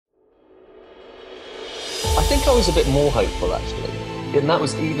think I was a bit more hopeful actually, and that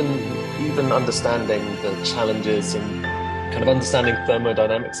was even understanding the challenges and kind of understanding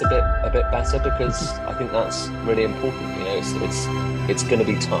thermodynamics a bit better because I think that's really important. You know, it's going to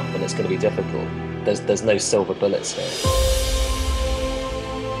be tough and it's going to be difficult. There's no silver bullets here.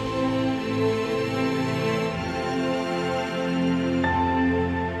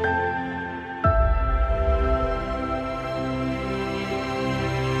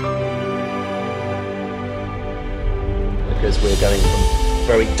 Because we're going from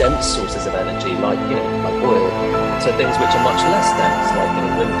very dense sources of energy, like like oil, to things which are much less dense, like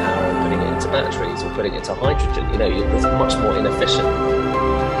wind power and putting it into batteries or putting it to hydrogen. It's much more inefficient. A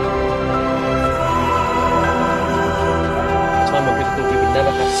time when people thought we would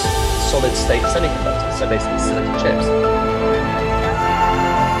never have solid state semiconductors, so basically silicon chips.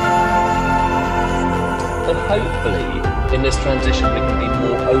 But hopefully, in this transition, we can be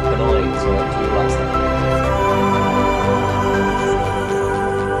more open-eyed to realize that.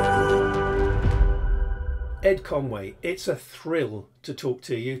 Ed Conway, it's a thrill to talk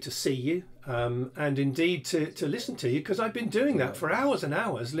to you, to see you, and indeed to listen to you, because I've been doing that for hours and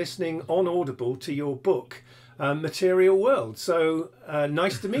hours, listening on Audible to your book, Material World. So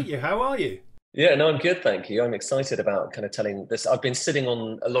nice to meet you. How are you? Yeah, no, I'm good, thank you. I'm excited about kind of telling this. I've been sitting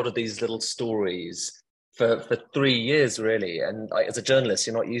on a lot of these little stories for 3 years, really. And as a journalist,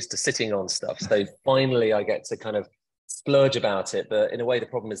 you're not used to sitting on stuff. So finally, I get to kind of splurge about it. But in a way, the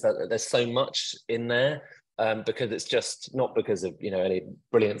problem is that there's so much in there. Because it's just not because of any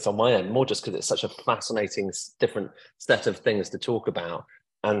brilliance on my end, more just because it's such a fascinating different set of things to talk about,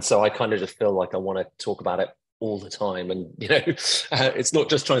 and so I kind of just feel like I want to talk about it all the time. And it's not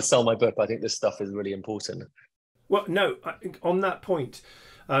just trying to sell my book. I think this stuff is really important. Well, no, on that point,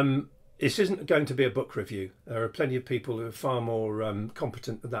 this isn't going to be a book review. There are plenty of people who are far more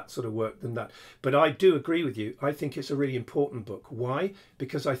competent at that sort of work than that. But I do agree with you. I think it's a really important book. Why?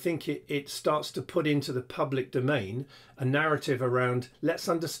 Because I think it starts to put into the public domain a narrative around, let's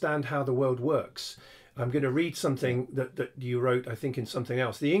understand how the world works. I'm going to read something that you wrote, I think, in something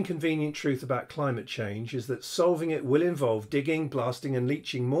else. The inconvenient truth about climate change is that solving it will involve digging, blasting and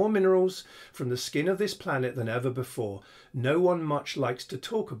leaching more minerals from the skin of this planet than ever before. No one much likes to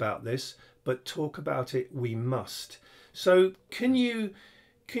talk about this, but talk about it we must. So can you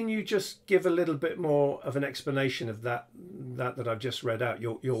just give a little bit more of an explanation of that I've just read out,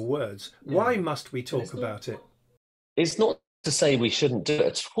 your words? Yeah. Why must we talk about it? It's not to say we shouldn't do it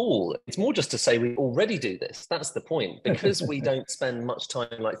at all. It's more just to say we already do this. That's the point. Because we don't spend much time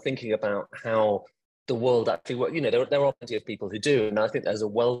thinking about how the world actually works. There are plenty of people who do, and I think there's a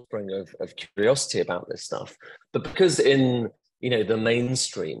wellspring of curiosity about this stuff. But because in the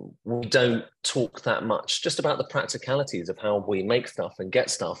mainstream, we don't talk that much just about the practicalities of how we make stuff and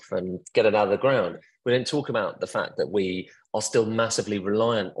get it out of the ground. We don't talk about the fact that we are still massively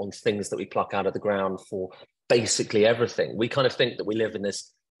reliant on things that we pluck out of the ground for basically everything. We kind of think that we live in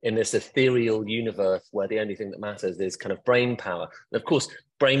this ethereal universe where the only thing that matters is kind of brain power. And of course,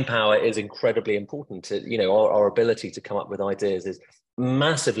 brain power is incredibly important to, our ability to come up with ideas is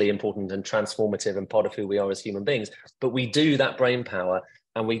massively important and transformative and part of who we are as human beings. But we do that brain power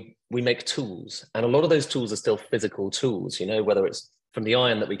and we make tools. And a lot of those tools are still physical tools, whether it's from the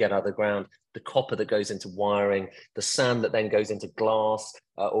iron that we get out of the ground, the copper that goes into wiring, the sand that then goes into glass,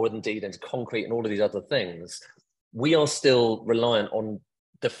 or indeed into concrete and all of these other things. We are still reliant on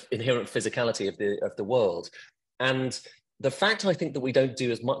the inherent physicality of the world. And the fact, I think, that we don't do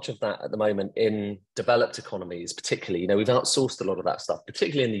as much of that at the moment in developed economies, particularly, we've outsourced a lot of that stuff,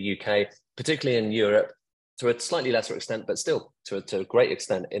 particularly in the UK, particularly in Europe, to a slightly lesser extent, but still to a great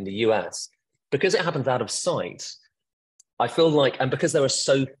extent in the US, because it happens out of sight. I feel like, and because there are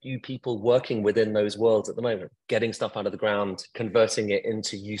so few people working within those worlds at the moment, getting stuff out of the ground, converting it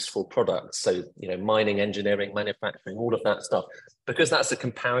into useful products. So, mining, engineering, manufacturing, all of that stuff, because that's a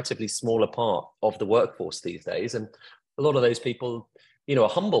comparatively smaller part of the workforce these days. And a lot of those people, are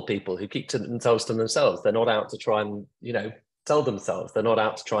humble people who keep themselves to themselves. They're not out to try and, sell themselves. They're not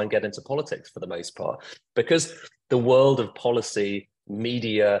out to try and get into politics for the most part, because the world of policy,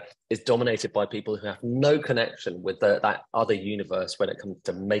 media is dominated by people who have no connection with that other universe when it comes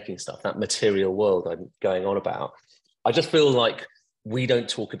to making stuff, that material world I'm going on about. I just feel like we don't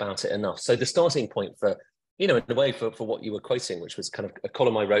talk about it enough. So the starting point for, in a way for what you were quoting, which was kind of a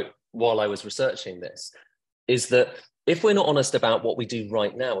column I wrote while I was researching this, is that if we're not honest about what we do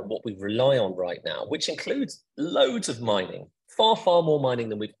right now and what we rely on right now, which includes loads of mining, far, far more mining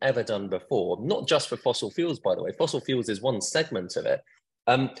than we've ever done before, not just for fossil fuels, by the way. Fossil fuels is one segment of it.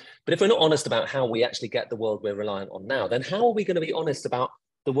 But if we're not honest about how we actually get the world we're reliant on now, then how are we going to be honest about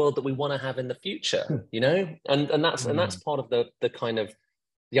the world that we want to have in the future, you know? And that's part of the kind of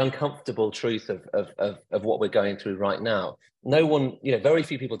the uncomfortable truth of what we're going through right now. No one, you know, very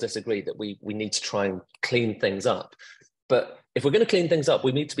few people disagree that we need to try and clean things up. But if we're going to clean things up,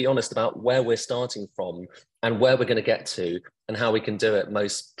 we need to be honest about where we're starting from and where we're going to get to and how we can do it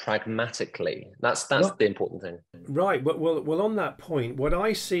most pragmatically. That's the important thing. Right. Well, on that point, what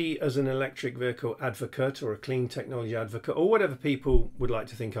I see as an electric vehicle advocate or a clean technology advocate or whatever people would like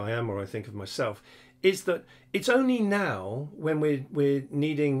to think I am or I think of myself is that it's only now when we're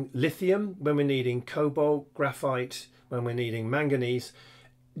needing lithium, when we're needing cobalt, graphite, when we're needing manganese,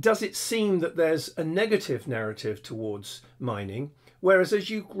 does it seem that there's a negative narrative towards mining? Whereas, as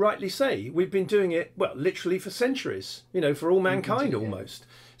you rightly say, we've been doing it, well, literally for centuries, you know, for all mankind almost.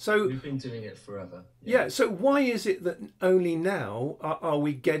 So we've been doing it forever. Yeah. So why is it that only now are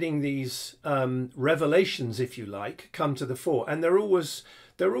we getting these revelations, if you like, come to the fore? And they're always,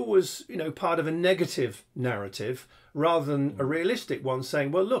 you know, part of a negative narrative rather than a realistic one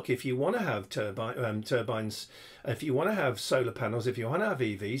saying, well, look, if you want to have turbines, if you want to have solar panels, if you want to have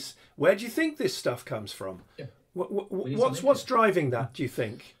EVs, where do you think this stuff comes from? Yeah. What's driving that, do you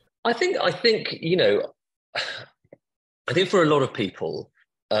think? I think, you know, I think for a lot of people,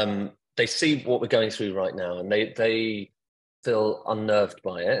 they see what we're going through right now and they feel unnerved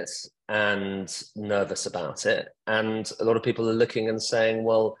by it and nervous about it. And a lot of people are looking and saying,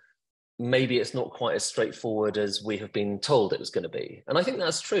 well, maybe it's not quite as straightforward as we have been told it was going to be. And I think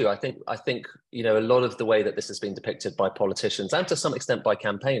that's true. I think, you know, a lot of the way that this has been depicted by politicians and to some extent by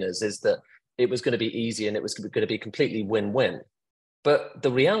campaigners is that it was going to be easy and it was going to be completely win-win. But the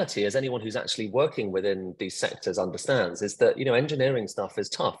reality, as anyone who's actually working within these sectors understands, is that, you know, engineering stuff is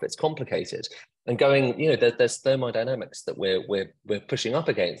tough, it's complicated. And going, you know, there's thermodynamics that we're pushing up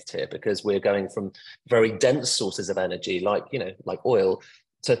against here because we're going from very dense sources of energy, like, you know, like oil,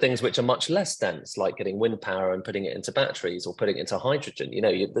 to things which are much less dense, like getting wind power and putting it into batteries or putting it into hydrogen. You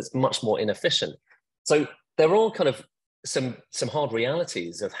know, that's much more inefficient. So there are kind of some hard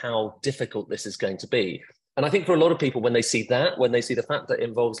realities of how difficult this is going to be. And I think for a lot of people, when they see the fact that it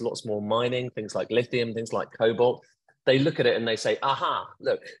involves lots more mining, things like lithium, things like cobalt, they look at it and they say, aha,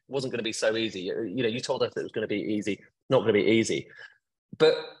 look, it wasn't going to be so easy. You know, you told us it was going to be easy, not going to be easy.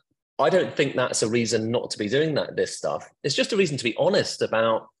 But I don't think that's a reason not to be doing this stuff. It's just a reason to be honest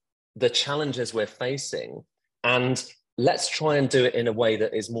about the challenges we're facing. And let's try and do it in a way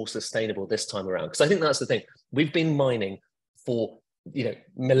that is more sustainable this time around. Because I think that's the thing. We've been mining for, you know,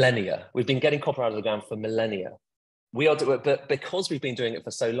 millennia. We've been getting copper out of the ground for millennia. But because we've been doing it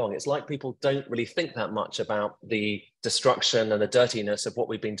for so long, it's like people don't really think that much about the destruction and the dirtiness of what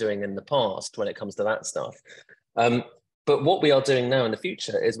we've been doing in the past when it comes to that stuff. But what we are doing now in the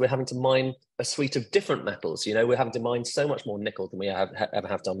future is we're having to mine a suite of different metals. You know, we're having to mine so much more nickel than we ever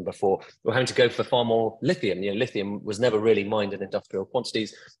have done before. We're having to go for far more lithium. You know, lithium was never really mined in industrial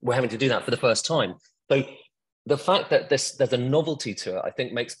quantities. We're having to do that for the first time. So the fact that there's a novelty to it, I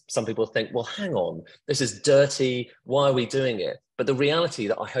think makes some people think, well, hang on, this is dirty. Why are we doing it? But the reality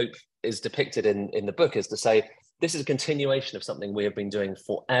that I hope is depicted in the book is to say, this is a continuation of something we have been doing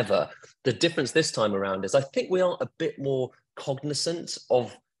forever. The difference this time around is I think we are a bit more cognizant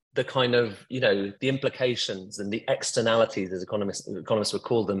of the kind of, you know, the implications and the externalities, as economists would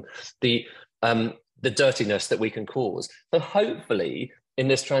call them, the dirtiness that we can cause. So hopefully in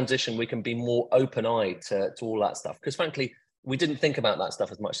this transition, we can be more open-eyed to all that stuff. Because frankly, we didn't think about that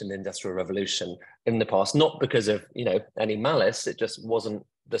stuff as much in the Industrial Revolution in the past, not because of, you know, any malice. It just wasn't,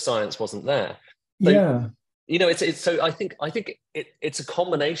 the science wasn't there. So, yeah. You know, it's so I think it's a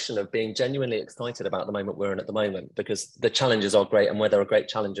combination of being genuinely excited about the moment we're in at the moment, because the challenges are great, and where there are great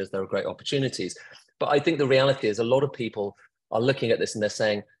challenges, there are great opportunities. But I think the reality is a lot of people are looking at this and they're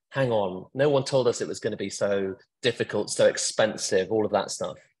saying, hang on, no one told us it was going to be so difficult, so expensive, all of that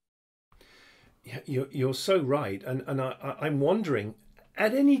stuff. Yeah, you're so right. And I'm wondering,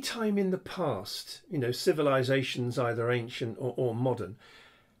 at any time in the past, you know, civilizations, either ancient or modern,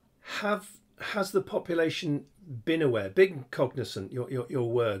 has the population been aware, been cognizant, your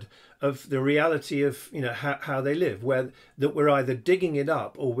word, of the reality of, you know, how they live, where that we're either digging it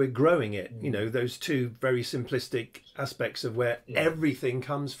up or we're growing it, you know, those two very simplistic aspects of where everything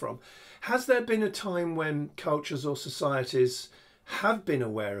comes from. Has there been a time when cultures or societies have been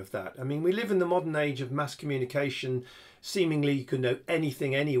aware of that? I mean, we live in the modern age of mass communication. Seemingly you can know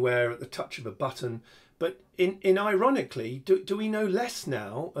anything anywhere at the touch of a button. But in ironically, do we know less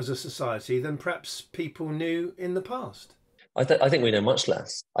now as a society than perhaps people knew in the past? I think we know much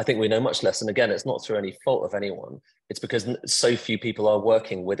less. I think we know much less. And again, it's not through any fault of anyone. It's because so few people are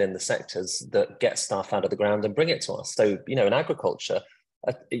working within the sectors that get stuff out of the ground and bring it to us. So, you know, in agriculture,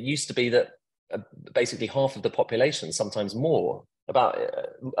 it used to be that basically half of the population, sometimes more, about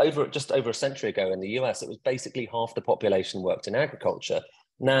just over a century ago in the US, it was basically half the population worked in agriculture.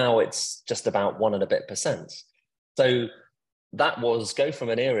 Now it's just about 1 and a bit percent. So that was go from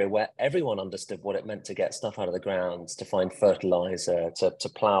an area where everyone understood what it meant to get stuff out of the ground, to find fertilizer, to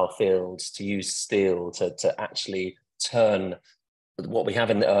plow fields, to use steel, to actually turn what we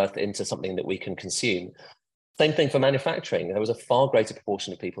have in the earth into something that we can consume. Same thing for manufacturing. There was a far greater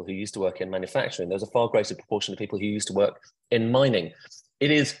proportion of people who used to work in manufacturing. There was a far greater proportion of people who used to work in mining. It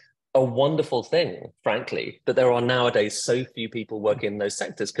is a wonderful thing, frankly, that there are nowadays so few people working in those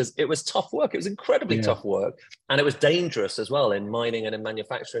sectors, because it was tough work. It was incredibly tough work. And it was dangerous as well in mining and in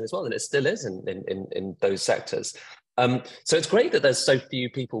manufacturing as well. And it still is in those sectors. So it's great that there's so few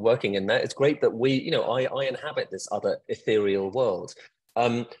people working in there. It's great that I inhabit this other ethereal world.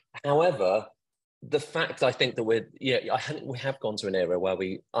 However, the fact, I think that I think we have gone to an era where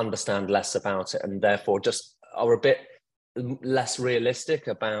we understand less about it, and therefore just are a bit less realistic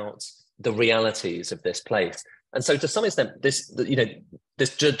about the realities of this place. And so to some extent, this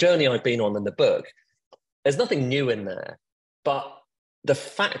journey I've been on in the book, there's nothing new in there, but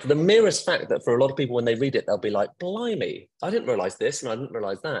the merest fact that for a lot of people when they read it, they'll be like, blimey, I didn't realize this and I didn't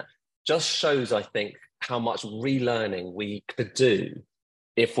realize that, just shows, I think, how much relearning we could do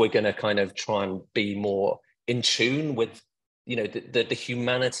if we're going to kind of try and be more in tune with, the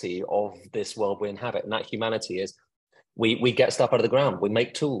humanity of this world we inhabit. And that humanity is we get stuff out of the ground, we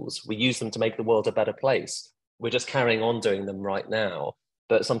make tools, we use them to make the world a better place. We're just carrying on doing them right now.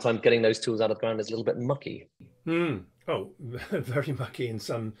 But sometimes getting those tools out of the ground is a little bit mucky. Oh, very mucky in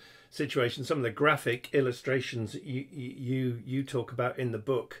some situations. Some of the graphic illustrations you talk about in the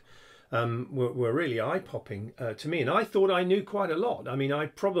book were really eye-popping to me. And I thought I knew quite a lot. I mean, I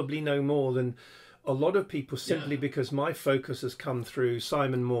probably know more than a lot of people, simply because my focus has come through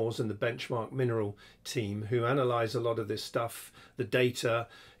Simon Moore's and the Benchmark Mineral team, who analyse a lot of this stuff, the data.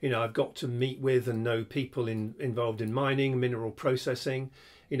 I've got to meet with and know people involved in mining, mineral processing,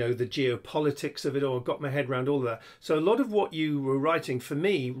 the geopolitics of it all. I've got my head around all of that. So a lot of what you were writing for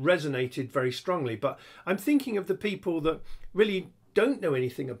me resonated very strongly. But I'm thinking of the people that really don't know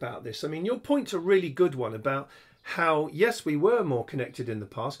anything about this. I mean, your point's a really good one about how, yes, we were more connected in the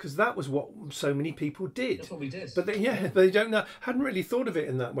past, because that was what so many people did. That's what we did. But they don't know, hadn't really thought of it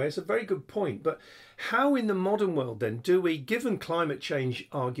in that way. It's a very good point. But how in the modern world then do we, given climate change,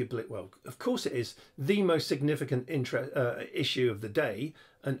 arguably, well, of course it is the most significant issue of the day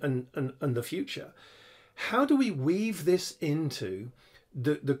and the future, how do we weave this into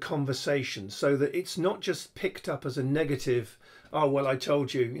the conversation so that it's not just picked up as a negative? Oh, well, I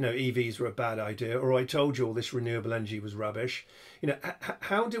told you, EVs were a bad idea, or I told you all this renewable energy was rubbish.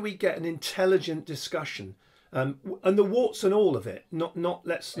 How do we get an intelligent discussion, and the warts and all of it?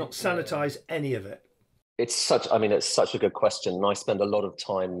 Let's not sanitize any of it. It's such a good question, and I spend a lot of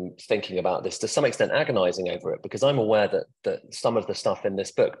time thinking about this, to some extent agonizing over it, because I'm aware that some of the stuff in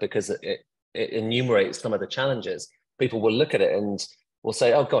this book, because it enumerates some of the challenges, people will look at it and will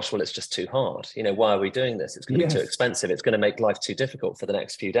say, oh gosh, well, it's just too hard. Why are we doing this? It's going to be too expensive. It's going to make life too difficult for the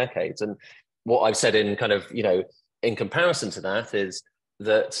next few decades. And what I've said in kind of, in comparison to that, is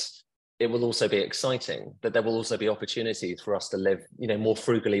that it will also be exciting, that there will also be opportunities for us to live, more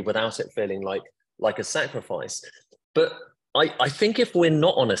frugally without it feeling like a sacrifice. But I think if we're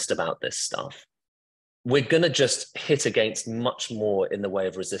not honest about this stuff, we're going to just hit against much more in the way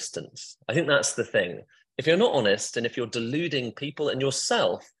of resistance. I think that's the thing. If you're not honest, and if you're deluding people and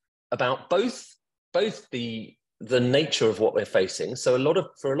yourself about both the nature of what we're facing, so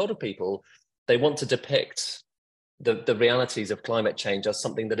for a lot of people, they want to depict the realities of climate change as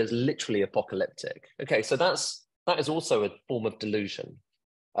something that is literally apocalyptic. Okay, so that is also a form of delusion.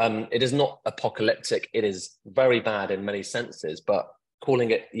 It is not apocalyptic. It is very bad in many senses, but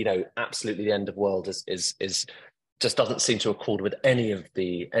calling it, absolutely the end of world is just doesn't seem to accord with any of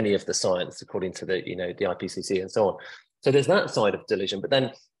the science, according to the the IPCC and so on. So there's that side of delusion. But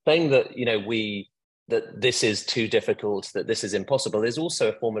then saying that that this is too difficult, that this is impossible, is also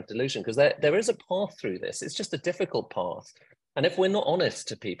a form of delusion, because there is a path through this. It's just a difficult path, and if we're not honest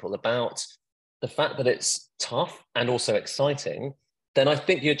to people about the fact that it's tough and also exciting, then I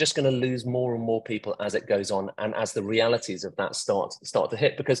think you're just going to lose more and more people as it goes on, and as the realities of that start to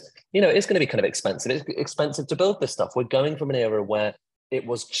hit, because it's going to be kind of expensive. It's expensive to build this stuff. We're going from an era where it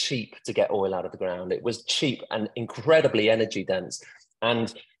was cheap to get oil out of the ground. It was cheap and incredibly energy dense,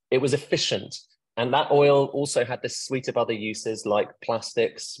 and it was efficient. And that oil also had this suite of other uses, like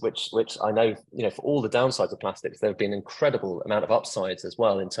plastics, which I know, for all the downsides of plastics, there have been an incredible amount of upsides as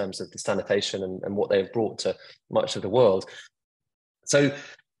well in terms of the sanitation and what they've brought to much of the world. So,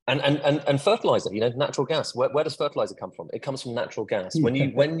 and fertilizer, natural gas. Where does fertilizer come from? It comes from natural gas.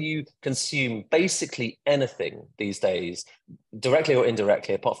 When you consume basically anything these days, directly or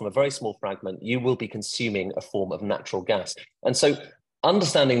indirectly, apart from a very small fragment, you will be consuming a form of natural gas. And so,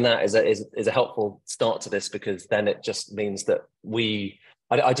 understanding that is a helpful start to this, because then it just means that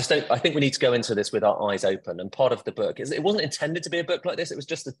I just don't. I think we need to go into this with our eyes open. And part of the book is, it wasn't intended to be a book like this. It was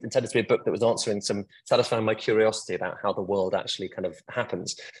just intended to be a book that was satisfying my curiosity about how the world actually kind of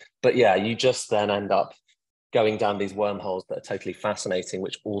happens. But yeah, you just then end up going down these wormholes that are totally fascinating,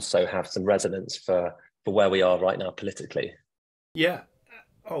 which also have some resonance for where we are right now politically. Yeah.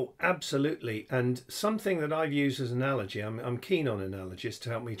 Oh, absolutely. And something that I've used as an analogy, I'm keen on analogies to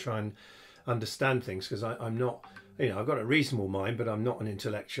help me try and understand things, because I'm not, I've got a reasonable mind, but I'm not an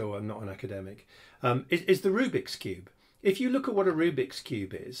intellectual, I'm not an academic, is the Rubik's Cube. If you look at what a Rubik's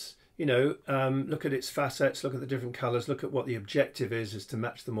Cube is, look at its facets, look at the different colours, look at what the objective is to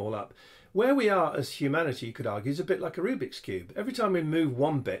match them all up. Where we are as humanity, you could argue, is a bit like a Rubik's Cube. Every time we move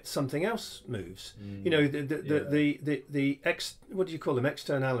one bit, something else moves. What do you call them?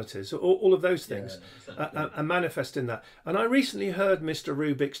 Externalities, all of those things are manifest in that. And I recently heard Mr.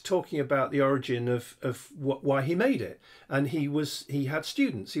 Rubik's talking about the origin of why he made it. And he had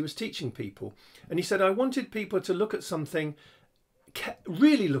students, he was teaching people. And he said, I wanted people to look at something,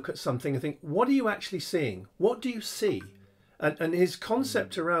 really look at something and think, what are you actually seeing? What do you see? And his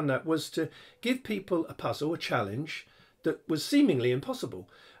concept around that was to give people a puzzle, a challenge that was seemingly impossible.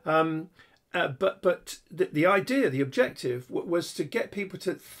 But the idea, the objective was to get people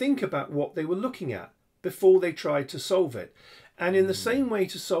to think about what they were looking at before they tried to solve it. And in the same way,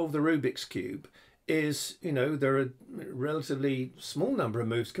 to solve the Rubik's Cube is, there are a relatively small number of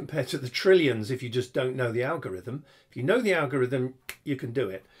moves compared to the trillions if you just don't know the algorithm. If you know the algorithm, you can do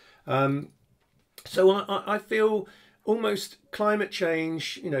it. So I feel almost climate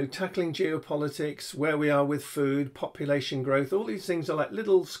change, tackling geopolitics, where we are with food, population growth, all these things are like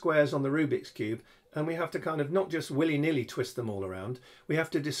little squares on the Rubik's Cube. And we have to kind of not just willy-nilly twist them all around. We have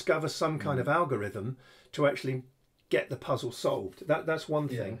to discover some kind of algorithm to actually get the puzzle solved. That's one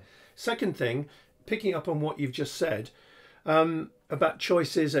thing. Second thing, picking up on what you've just said, about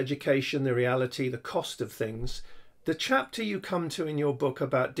choices, education, the reality, the cost of things. The chapter you come to in your book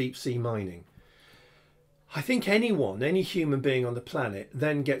about deep sea mining, I think any human being on the planet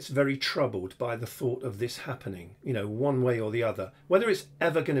then gets very troubled by the thought of this happening, one way or the other. Whether it's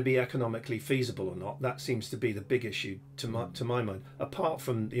ever going to be economically feasible or not, that seems to be the big issue to my mind, apart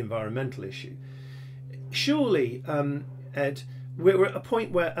from the environmental issue. Surely, Ed, we're at a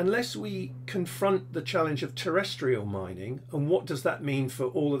point where, unless we confront the challenge of terrestrial mining, and what does that mean for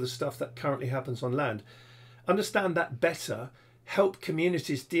all of the stuff that currently happens on land, understand that better, help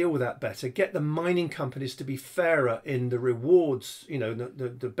communities deal with that better, get the mining companies to be fairer in the rewards,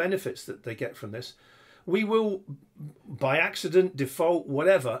 the benefits that they get from this, we will, by accident, default,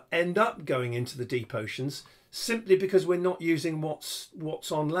 whatever, end up going into the deep oceans simply because we're not using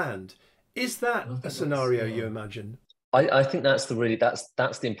what's on land. Is that a scenario you imagine? I think that's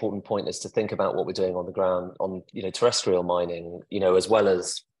the important point, is to think about what we're doing on the ground on terrestrial mining, as well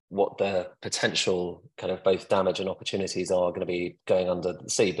as what the potential kind of both damage and opportunities are going to be going under the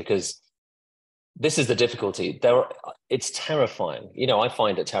sea, because this is the difficulty. It's terrifying. I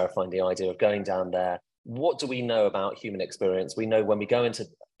find it terrifying, the idea of going down there. What do we know about human experience? We know when we go into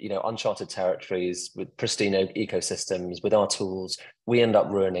uncharted territories with pristine ecosystems, with our tools, we end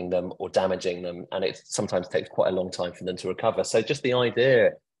up ruining them or damaging them, and it sometimes takes quite a long time for them to recover. So just the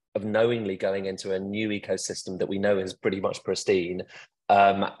idea of knowingly going into a new ecosystem that we know is pretty much pristine,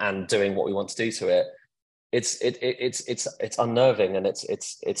 and doing what we want to do to it, it's unnerving, and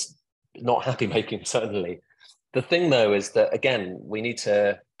it's not happy making, certainly. The thing, though, is that, again, we need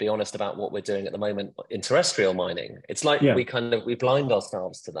to be honest about what we're doing at the moment in terrestrial mining. It's like we blind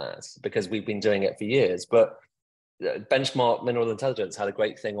ourselves to that because we've been doing it for years. But Benchmark Mineral Intelligence had a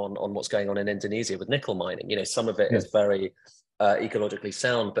great thing on what's going on in Indonesia with nickel mining. Some of it is very ecologically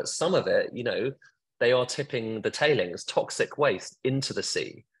sound, but some of it, they are tipping the tailings, toxic waste, into the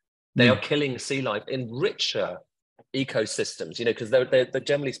sea. They are killing sea life in richer ecosystems, because they're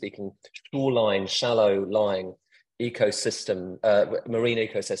generally speaking shoreline, shallow lying ecosystem, marine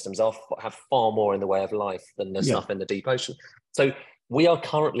ecosystems have far more in the way of life than the stuff in the deep ocean. So we are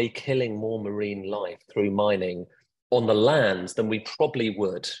currently killing more marine life through mining on the land than we probably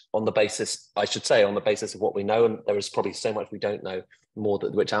would on the basis of what we know. And there is probably so much we don't know,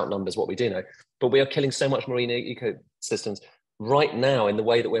 which outnumbers what we do know. But we are killing so much marine ecosystems right now in the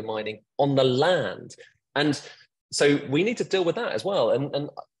way that we're mining on the land. And so we need to deal with that as well. And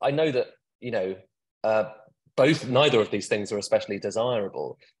I know that, neither of these things are especially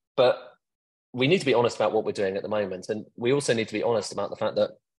desirable. But we need to be honest about what we're doing at the moment. And we also need to be honest about the fact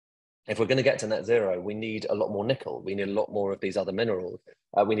that if we're going to get to net zero, we need a lot more nickel. We need a lot more of these other minerals.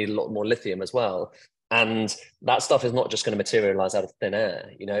 We need a lot more lithium as well. And that stuff is not just going to materialize out of thin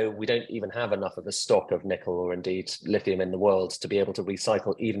air. You know, we don't even have enough of a stock of nickel or indeed lithium in the world to be able to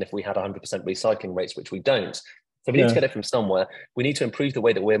recycle, even if we had 100% recycling rates, which we don't. So we need to get it from somewhere. We need to improve the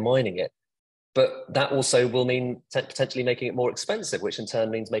way that we're mining it. But that also will mean potentially making it more expensive, which in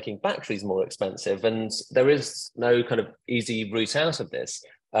turn means making batteries more expensive. And there is no kind of easy route out of this.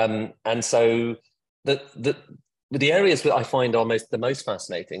 And so the areas that I find are the most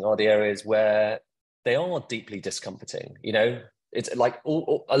fascinating are the areas where they are deeply discomforting. You know, it's like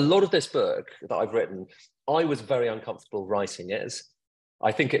a lot of this book that I've written, I was very uncomfortable writing it.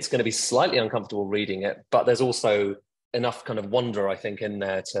 I think it's going to be slightly uncomfortable reading it, but there's also enough kind of wonder, I think, in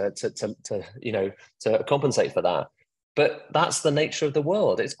there to you know, to compensate for that. But that's the nature of the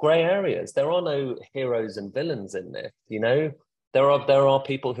world. It's grey areas. There are no heroes and villains in this. You know, there are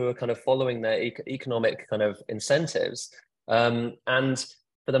people who are kind of following their economic kind of incentives, and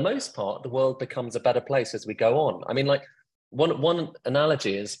for the most part, the world becomes a better place as we go on. I mean, like one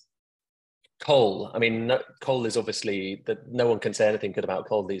analogy is coal. I mean, coal is obviously that no one can say anything good about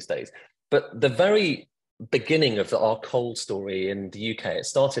coal these days. But the very beginning of our coal story in the UK, it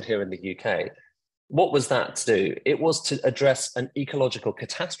started here in the UK. What was that to do? It was to address an ecological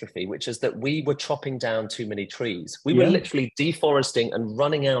catastrophe, which is that we were chopping down too many trees. We were literally deforesting and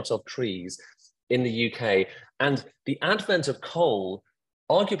running out of trees in the UK. And the advent of coal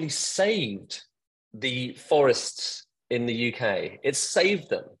arguably saved the forests in the UK. It saved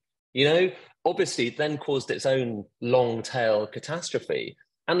them, you know. Obviously, it then caused its own long tail catastrophe.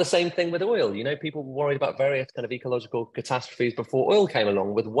 And the same thing with oil. You know, people were worried about various kind of ecological catastrophes before oil came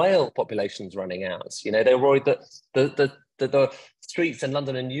along, with whale populations running out. You know, they were worried that the streets in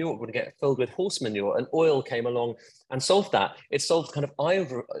London and New York would get filled with horse manure, and oil came along and solved that. It solved kind of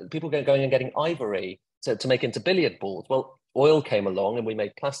ivory, people going and getting ivory to make into billiard balls. Well, oil came along and we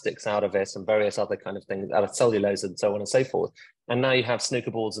made plastics out of it and various other kind of things out of cellulose and so on and so forth. And now you have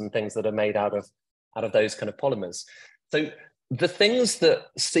snooker balls and things that are made out of those kind of polymers. So the things that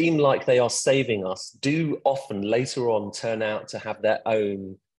seem like they are saving us do often later on turn out to have their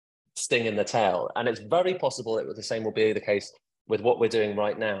own sting in the tail. And it's very possible that the same will be the case with what we're doing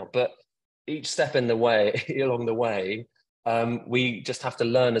right now. But each step in the way, along the way, we just have to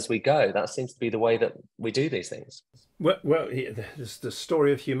learn as we go. That seems to be the way that we do these things. Well, it's the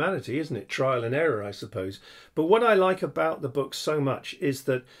story of humanity, isn't it? Trial and error, I suppose. But what I like about the book so much is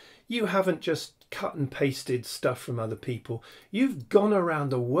that you haven't just cut and pasted stuff from other people. You've gone around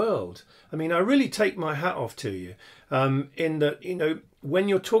the world. I mean, I really take my hat off to you in that, you know, when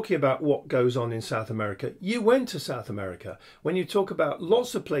you're talking about what goes on in South America, you went to South America. When you talk about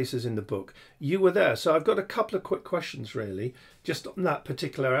lots of places in the book, you were there. So I've got a couple of quick questions, really, just on that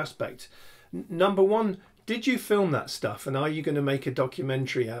particular aspect. Number one, did you film that stuff, and are you going to make a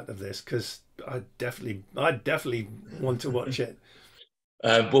documentary out of this? Because I definitely want to watch it.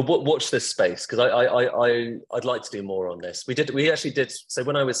 Well, watch this space, because I'd like to do more on this. We actually did. So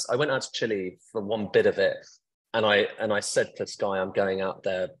when I went out to Chile for one bit of it, and I said to Sky, I'm going out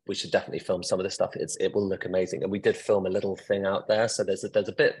there. We should definitely film some of this stuff. It will look amazing. And we did film a little thing out there. So there's a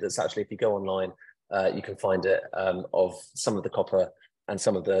bit that's actually, if you go online, you can find it of some of the copper and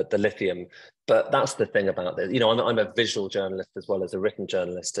some of the lithium. But that's the thing about this. You know, I'm a visual journalist as well as a written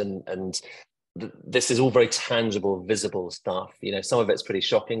journalist, and this is all very tangible, visible stuff. You know, some of it's pretty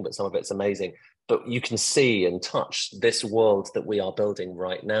shocking, but some of it's amazing. But you can see and touch this world that we are building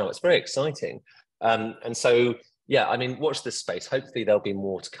right now. It's very exciting. And so, yeah, I mean, watch this space. Hopefully there'll be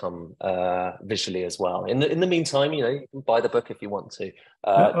more to come visually as well. In the meantime, you know, you can buy the book if you want to.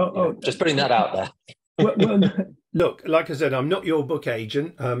 Just putting that out there. Well, look, like I said, I'm not your book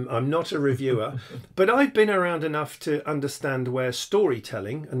agent. I'm not a reviewer, but I've been around enough to understand where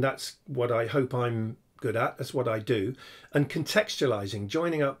storytelling, and that's what I hope I'm good at. That's what I do. And contextualizing,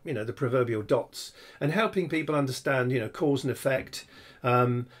 joining up, you know, the proverbial dots and helping people understand, you know, cause and effect.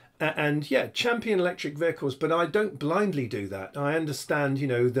 And yeah, champion electric vehicles, but I don't blindly do that. I understand, you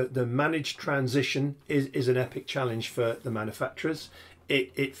know, that the managed transition is an epic challenge for the manufacturers.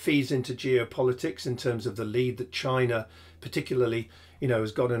 It feeds into geopolitics in terms of the lead that China particularly, you know,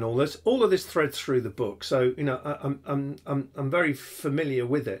 has got in all this. All of this threads through the book, so you know, I'm very familiar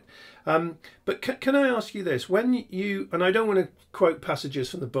with it. But can I ask you this? When you, and I don't want to quote passages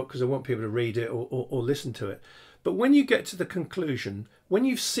from the book because I want people to read it or listen to it, but when you get to the conclusion, when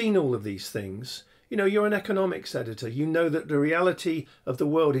you've seen all of these things, you know, you're an economics editor. You know that the reality of the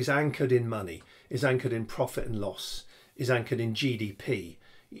world is anchored in money, is anchored in profit and loss, is anchored in GDP.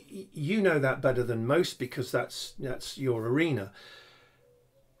 You know that better than most because that's your arena.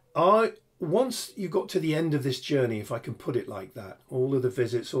 Once you got to the end of this journey, if I can put it like that, all of the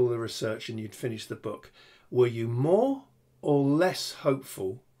visits, all the research, and you'd finished the book, were you more or less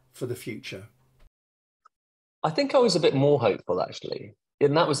hopeful for the future? I think I was a bit more hopeful actually.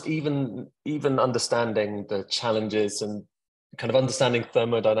 And that was even understanding the challenges and kind of understanding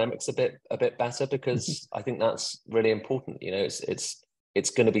thermodynamics a bit better, because I think that's really important. You know, it's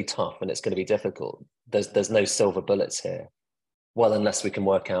going to be tough and it's going to be difficult. There's no silver bullets here. Well, unless we can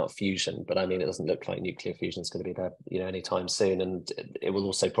work out fusion, but I mean, it doesn't look like nuclear fusion is going to be there, you know, anytime soon, and it will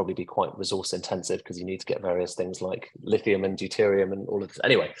also probably be quite resource intensive because you need to get various things like lithium and deuterium and all of this.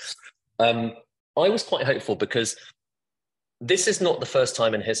 Anyway, I was quite hopeful because this is not the first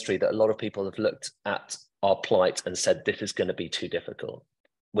time in history that a lot of people have looked at our plight and said this is going to be too difficult.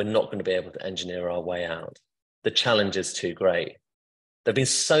 We're not going to be able to engineer our way out. The challenge is too great. There have been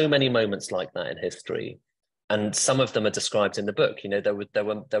so many moments like that in history. And some of them are described in the book. You know, there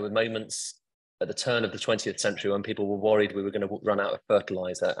were moments at the turn of the 20th century when people were worried we were going to run out of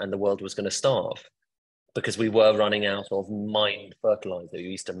fertilizer and the world was going to starve because we were running out of mined fertilizer. We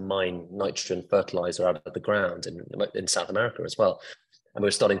used to mine nitrogen fertilizer out of the ground in South America as well. And we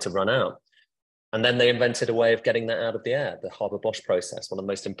were starting to run out. And then they invented a way of getting that out of the air, the Haber-Bosch process, one of the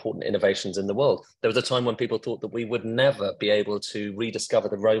most important innovations in the world. There was a time when people thought that we would never be able to rediscover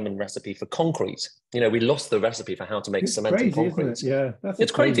the Roman recipe for concrete. You know, we lost the recipe for how to make cement and concrete. Isn't it? Yeah,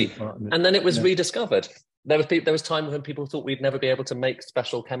 it's crazy. And then it was rediscovered. There was time when people thought we'd never be able to make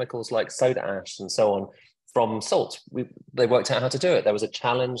special chemicals like soda ash and so on from salt. They worked out how to do it. There was a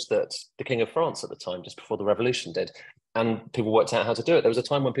challenge that the King of France at the time, just before the revolution, did. And people worked out how to do it. There was a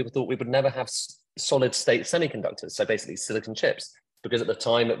time when people thought we would never have solid state semiconductors, so basically silicon chips, because at the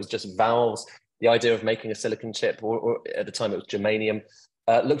time it was just valves. The idea of making a silicon chip, or at the time it was germanium,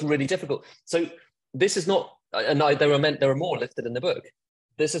 looked really difficult. So this is not, and there are more listed in the book.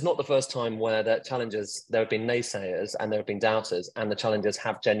 This is not the first time where there have been naysayers and there have been doubters, and the challenges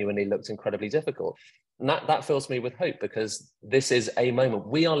have genuinely looked incredibly difficult. And that fills me with hope, because this is a moment.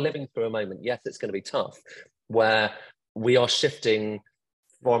 We are living through a moment, yes, it's going to be tough, where we are shifting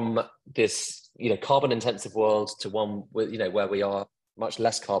from this, you know, carbon intensive world to one with, you know, where we are much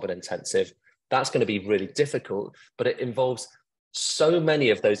less carbon intensive. That's going to be really difficult, but it involves so many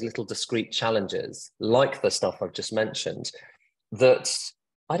of those little discrete challenges, like the stuff I've just mentioned, that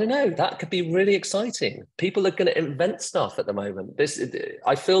I don't know, that could be really exciting. People are going to invent stuff at the moment.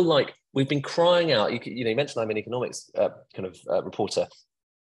 I feel like we've been crying out. You mentioned I'm an economics reporter.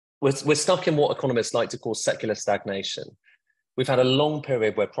 We're stuck in what economists like to call secular stagnation. We've had a long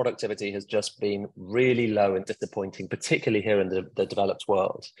period where productivity has just been really low and disappointing, particularly here in the developed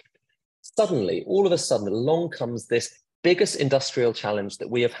world. Suddenly, all of a sudden, along comes this biggest industrial challenge that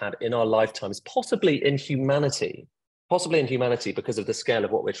we have had in our lifetimes, possibly in humanity, because of the scale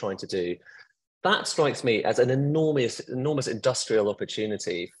of what we're trying to do. That strikes me as an enormous industrial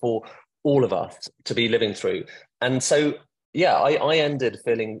opportunity for all of us to be living through. And so, yeah, I ended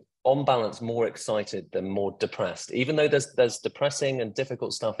feeling, on balance, more excited than more depressed, even though there's depressing and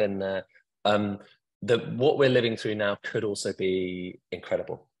difficult stuff in there. What we're living through now could also be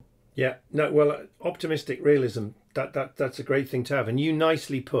incredible. Yeah, no, well, optimistic realism, that's a great thing to have. And you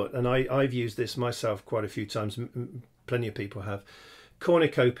nicely put, and I've used this myself quite a few times, plenty of people have,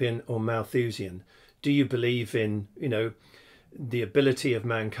 cornucopian or Malthusian. Do you believe in, you know, the ability of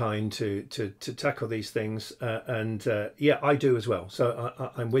mankind to tackle these things? Yeah, I do as well.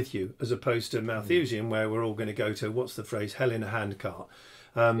 So I'm with you, as opposed to Malthusian, where we're all going to go to, what's the phrase, hell in a handcart.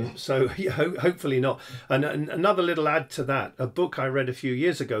 So yeah, hopefully not. And another little add to that, a book I read a few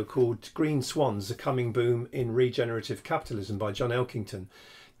years ago called Green Swans, The Coming Boom in Regenerative Capitalism by John Elkington.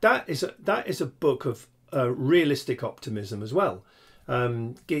 That is a book of realistic optimism as well,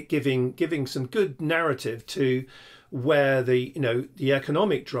 giving some good narrative to where the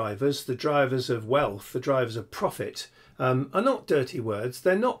economic drivers, the drivers of wealth, the drivers of profit, are not dirty words.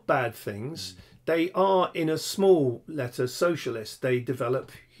 They're not bad things. They are, in a small letter, socialist. They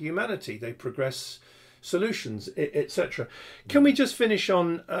develop humanity. They progress solutions, etc. Can we just finish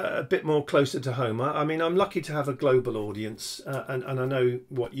on a bit more closer to home? I mean, I'm lucky to have a global audience, and I know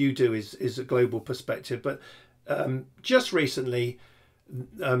what you do is a global perspective. But just recently,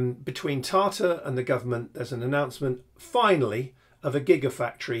 between Tata and the government, there's an announcement, finally, of a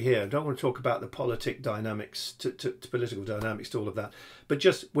gigafactory here. I don't want to talk about the political dynamics to all of that, but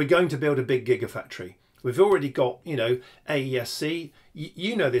just, we're going to build a big gigafactory. We've already got, AESC.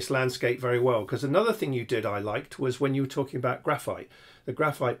 You know this landscape very well, because another thing you did I liked was when you were talking about graphite, the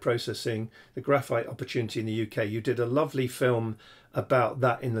graphite processing, the graphite opportunity in the UK. You did a lovely film about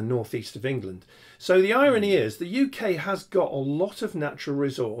that in the northeast of England. So the irony is the UK has got a lot of natural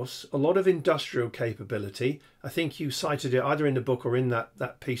resource, a lot of industrial capability. I think you cited it either in the book or in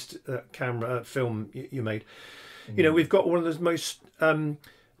that piece, camera film you made. We've got one of the most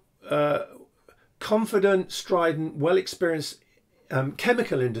confident, strident, well-experienced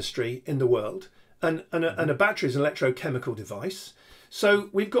chemical industry in the world, and a battery is an electrochemical device. So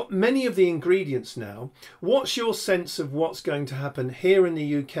we've got many of the ingredients now. What's your sense of what's going to happen here in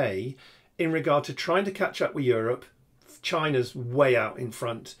the UK in regard to trying to catch up with Europe? China's way out in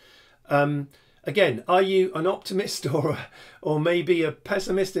front. Again, are you an optimist or maybe a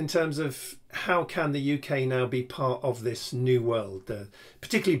pessimist in terms of how can the UK now be part of this new world,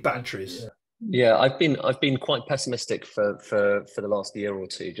 particularly batteries? Yeah, I've been quite pessimistic for the last year or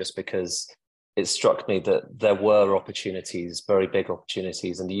two, just because it struck me that there were opportunities, very big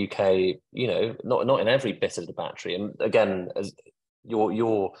opportunities in the UK, not in every bit of the battery. And again, as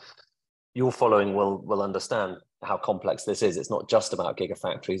your following will understand how complex this is. It's not just about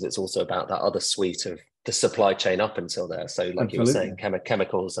gigafactories, it's also about that other suite of the supply chain up until there. So like Absolutely. You were saying,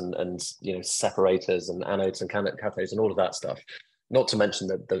 chemicals and separators and anodes and cathodes and all of that stuff. Not to mention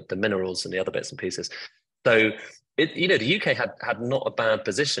the minerals and the other bits and pieces. So the UK had not a bad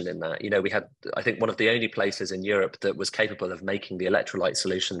position in that. We had, I think, one of the only places in Europe that was capable of making the electrolyte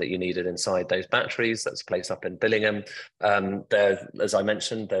solution that you needed inside those batteries. That's a place up in Billingham. There, as I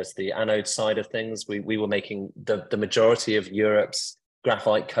mentioned, there's the anode side of things. We were making the majority of Europe's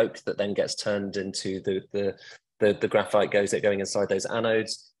graphite coke that then gets turned into the graphite going inside those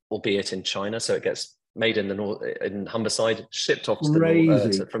anodes, albeit in China. So it gets made in the north, in Humberside, shipped off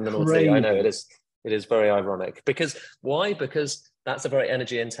to from the North Sea. I know it is very ironic. Why? Because that's a very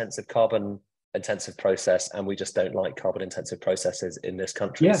energy intensive, carbon intensive process, and we just don't like carbon intensive processes in this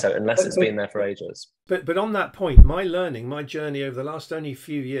country. Yeah. So unless it's been there for ages. But on that point, my journey over the last only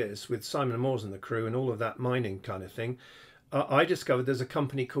few years with Simon and Moores and the crew and all of that mining kind of thing, I discovered there's a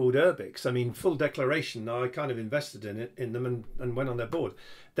company called Urbix. I mean, full declaration, I kind of invested in them and went on their board.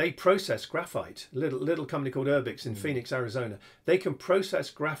 They process graphite, little company called Urbix in Phoenix, Arizona. They can process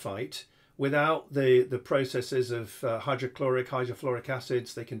graphite without the processes of hydrofluoric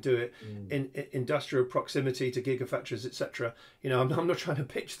acids. They can do it in industrial proximity to gigafactories, etc. I'm not trying to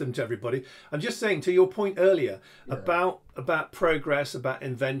pitch them to everybody. I'm just saying, to your point earlier, about progress, about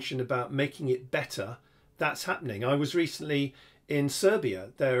invention, about making it better. That's happening. I was recently in Serbia.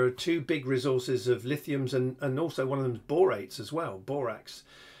 There are two big resources of lithiums and also one of them is borates as well, borax.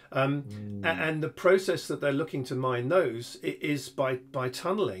 And the process that they're looking to mine those is by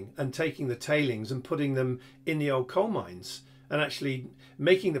tunneling and taking the tailings and putting them in the old coal mines and actually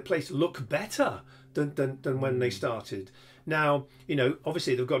making the place look better than when they started. Now,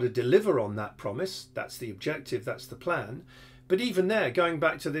 obviously they've got to deliver on that promise. That's the objective. That's the plan. But even there, going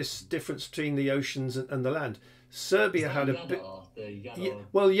back to this difference between the oceans and the land, Serbia had a bit.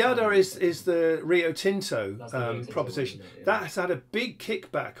 Well, Yadar is the Rio Tinto proposition. That has had a big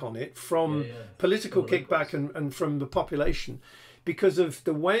kickback on it from political kickback and from the population because of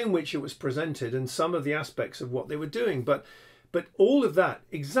the way in which it was presented and some of the aspects of what they were doing. But all of that,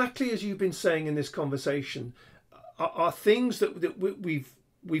 exactly as you've been saying in this conversation, are things that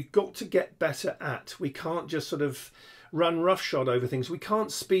we've got to get better at. We can't just sort of run roughshod over things. We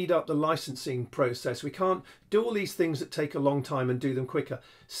can't speed up the licensing process. We can't do all these things that take a long time and do them quicker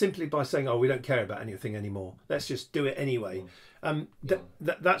simply by saying, oh, we don't care about anything anymore. Let's just do it anyway.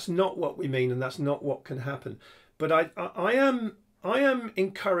 That's not what we mean, and that's not what can happen. But I am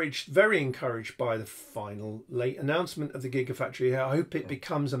encouraged, very encouraged by the final late announcement of the Gigafactory. I hope it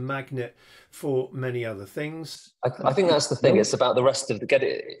becomes a magnet for many other things. I think that's the thing. It's about the rest of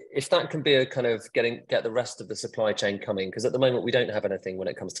if that can be a kind of get the rest of the supply chain coming, because at the moment we don't have anything when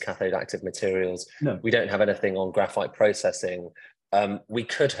it comes to cathode active materials. No. We don't have anything on graphite processing. We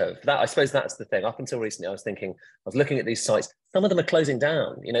could have that. I suppose that's the thing. Up until recently, I was looking at these sites. Some of them are closing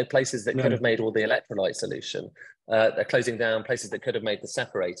down, places that could have made all the electrolyte solution. They're closing down places that could have made the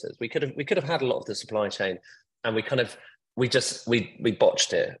separators. We could have had a lot of the supply chain, and we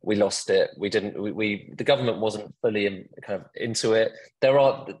botched it. We lost it. The government wasn't fully kind of into it.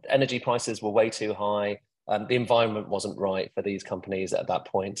 The energy prices were way too high. The environment wasn't right for these companies at that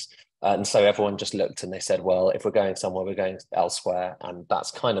point. And so everyone just looked and they said, well, if we're going somewhere, we're going elsewhere. And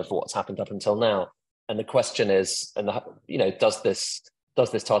that's kind of what's happened up until now. And the question is, does this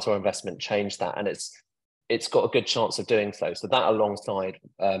Tata investment change that? And it's it's got a good chance of doing so. So that alongside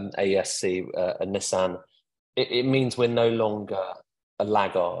AESC and Nissan, it means we're no longer a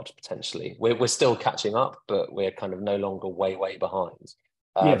laggard potentially. We're still catching up, but we're kind of no longer way behind.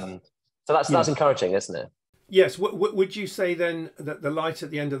 Yes. So that's encouraging, isn't it? Yes. Would you say then that the light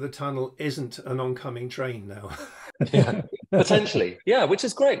at the end of the tunnel isn't an oncoming train now? Yeah, potentially. Yeah, which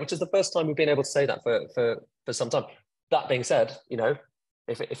is great. Which is the first time we've been able to say that for some time. That being said, you know,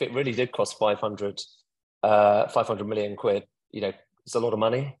 if it really did cost 500 million quid, you know, it's a lot of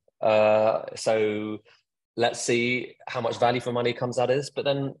money. So let's see how much value for money comes out of this. But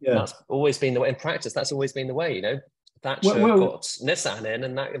then that's always been the way in practice. That's always been the way, you know. Thatcher got Nissan in,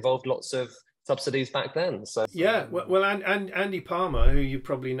 and that involved lots of subsidies back then. So and Andy Palmer, who you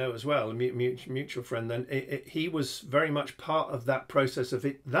probably know as well, a mutual friend, then he was very much part of that process of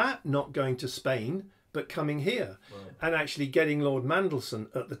that not going to Spain but coming here, and actually getting Lord Mandelson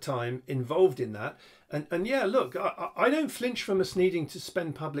at the time involved in that. And yeah, look, I don't flinch from us needing to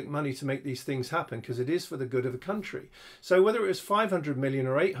spend public money to make these things happen, because it is for the good of the country. So whether it was 500 million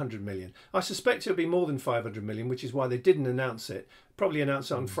or 800 million, I suspect it'll be more than 500 million, which is why they didn't announce it. Probably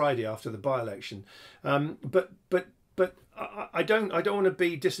announce it on Friday after the by-election. But I don't want to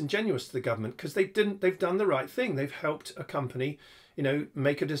be disingenuous to the government, because they've done the right thing. They've helped a company, you know,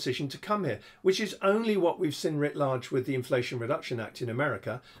 make a decision to come here, which is only what we've seen writ large with the Inflation Reduction Act in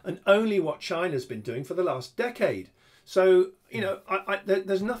America, and only what China's been doing for the last decade. So, you know,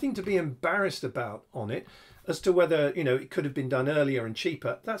 there's nothing to be embarrassed about on it. As to whether, you know, it could have been done earlier and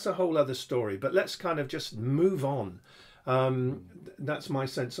cheaper, that's a whole other story. But let's kind of just move on. That's my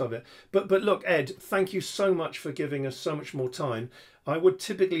sense of it. But look, Ed, thank you so much for giving us so much more time. I would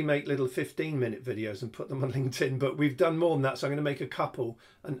typically make little 15-minute videos and put them on LinkedIn, but we've done more than that, so I'm going to make a couple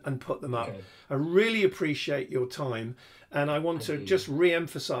and put them up. Okay. I really appreciate your time, and I want to just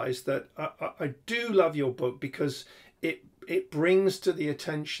re-emphasize that I do love your book, because it brings to the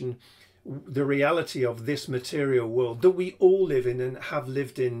attention the reality of this material world that we all live in and have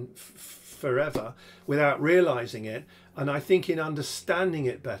lived in forever without realizing it. And I think in understanding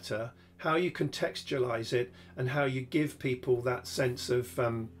it better, how you contextualize it and how you give people that sense of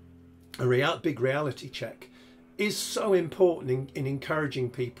a big reality check is so important in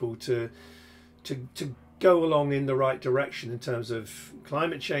encouraging people to go along in the right direction in terms of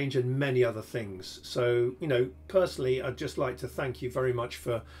climate change and many other things. So, you know, personally, I'd just like to thank you very much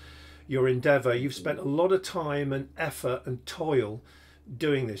for your endeavor. You've spent a lot of time and effort and toil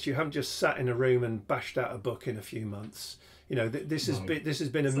doing this. You haven't just sat in a room and bashed out a book in a few months. You know, this has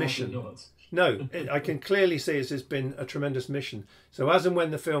been a mission. No, I can clearly see this has been a tremendous mission. So as and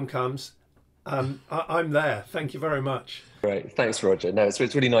when the film comes, I'm there. Thank you very much. Great, thanks, Roger. No, it's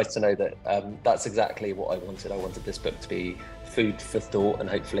really nice to know that that's exactly what I wanted. I wanted this book to be food for thought and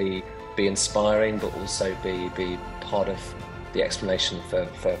hopefully be inspiring, but also be part of the explanation for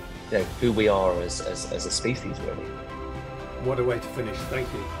you know, who we are as a species, really. What a way to finish. Thank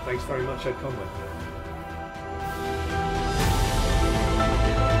you. Thanks very much, Ed Conway.